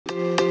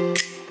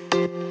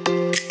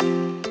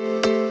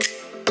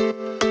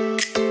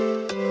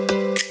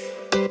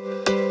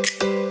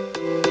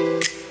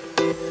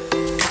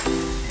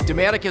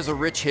Dematic has a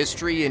rich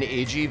history in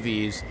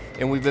AGVs,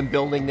 and we've been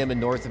building them in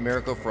North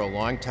America for a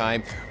long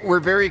time. We're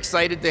very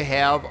excited to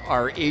have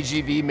our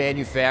AGV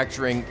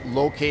manufacturing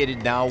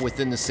located now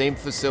within the same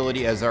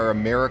facility as our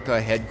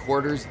America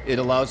headquarters. It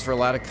allows for a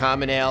lot of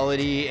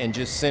commonality and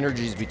just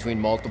synergies between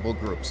multiple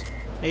groups.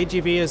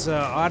 AGV is an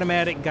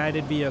automatic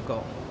guided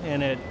vehicle,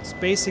 and it's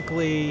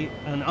basically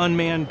an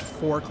unmanned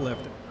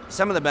forklift.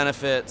 Some of the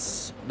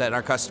benefits that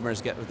our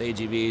customers get with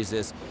AGVs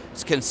is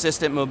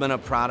consistent movement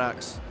of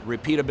products,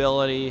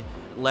 repeatability,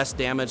 less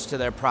damage to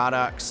their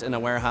products in a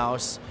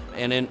warehouse,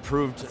 and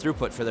improved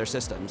throughput for their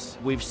systems.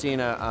 We've seen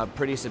a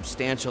pretty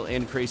substantial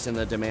increase in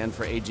the demand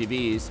for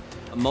AGVs.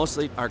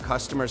 Mostly our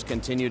customers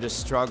continue to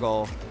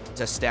struggle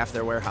to staff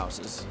their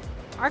warehouses.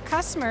 Our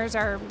customers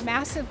are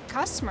massive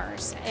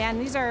customers,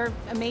 and these are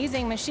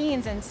amazing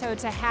machines, and so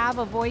to have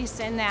a voice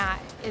in that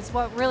is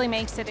what really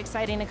makes it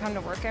exciting to come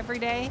to work every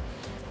day.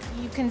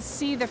 You can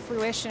see the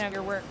fruition of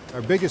your work.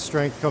 Our biggest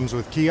strength comes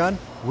with Kion.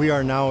 We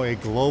are now a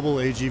global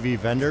AGV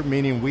vendor,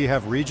 meaning we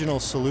have regional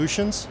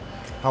solutions.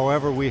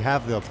 However, we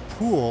have the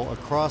pool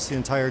across the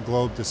entire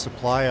globe to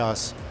supply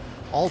us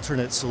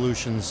alternate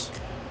solutions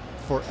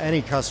for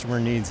any customer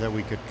needs that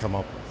we could come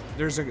up with.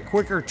 There's a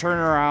quicker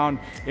turnaround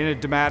in a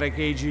Dematic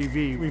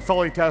AGV. We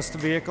fully test the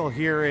vehicle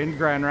here in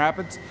Grand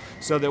Rapids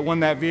so that when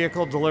that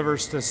vehicle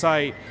delivers to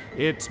site,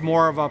 it's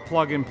more of a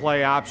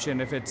plug-and-play option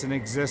if it's an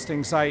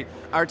existing site.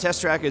 Our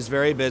test track is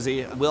very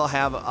busy. We'll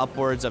have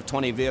upwards of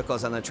 20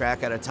 vehicles on the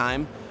track at a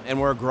time, and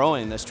we're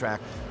growing this track.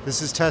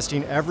 This is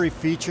testing every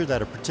feature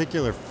that a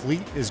particular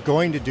fleet is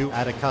going to do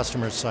at a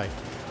customer's site,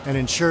 and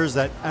ensures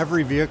that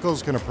every vehicle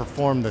is going to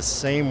perform the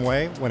same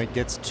way when it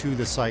gets to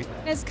the site.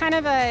 It's kind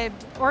of an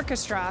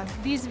orchestra.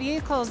 These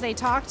vehicles, they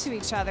talk to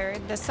each other.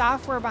 The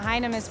software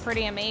behind them is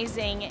pretty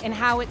amazing in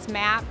how it's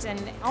mapped, and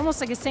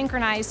almost like a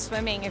synchronized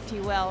swimming, if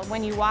you will.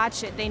 When you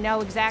watch it, they know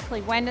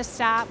exactly when to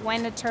stop,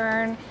 when to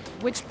turn,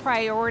 which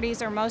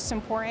priorities are most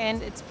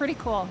important. It's pretty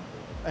cool.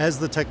 As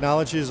the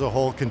technology as a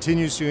whole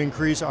continues to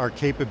increase, our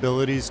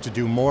capabilities to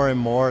do more and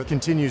more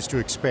continues to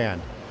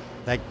expand.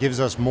 That gives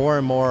us more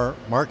and more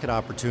market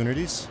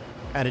opportunities,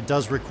 and it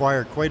does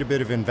require quite a bit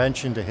of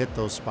invention to hit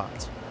those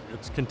spots.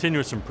 It's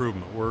continuous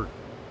improvement. We're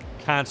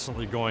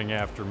constantly going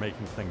after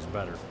making things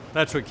better.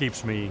 That's what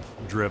keeps me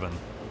driven.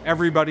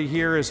 Everybody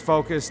here is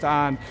focused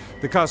on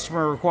the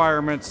customer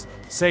requirements,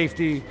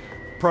 safety,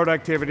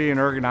 productivity, and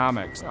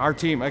ergonomics. Our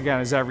team,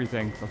 again, is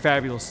everything. A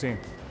fabulous team.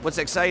 What's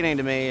exciting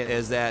to me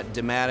is that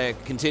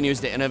Dematic continues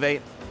to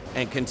innovate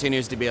and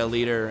continues to be a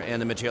leader in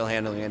the material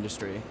handling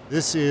industry.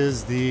 This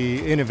is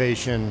the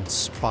innovation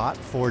spot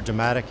for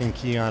Dematic and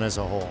Kion as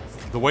a whole.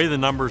 The way the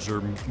numbers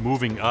are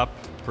moving up,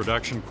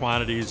 production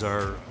quantities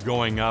are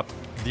going up,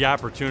 the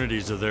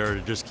opportunities are there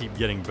to just keep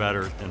getting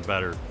better and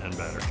better and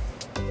better.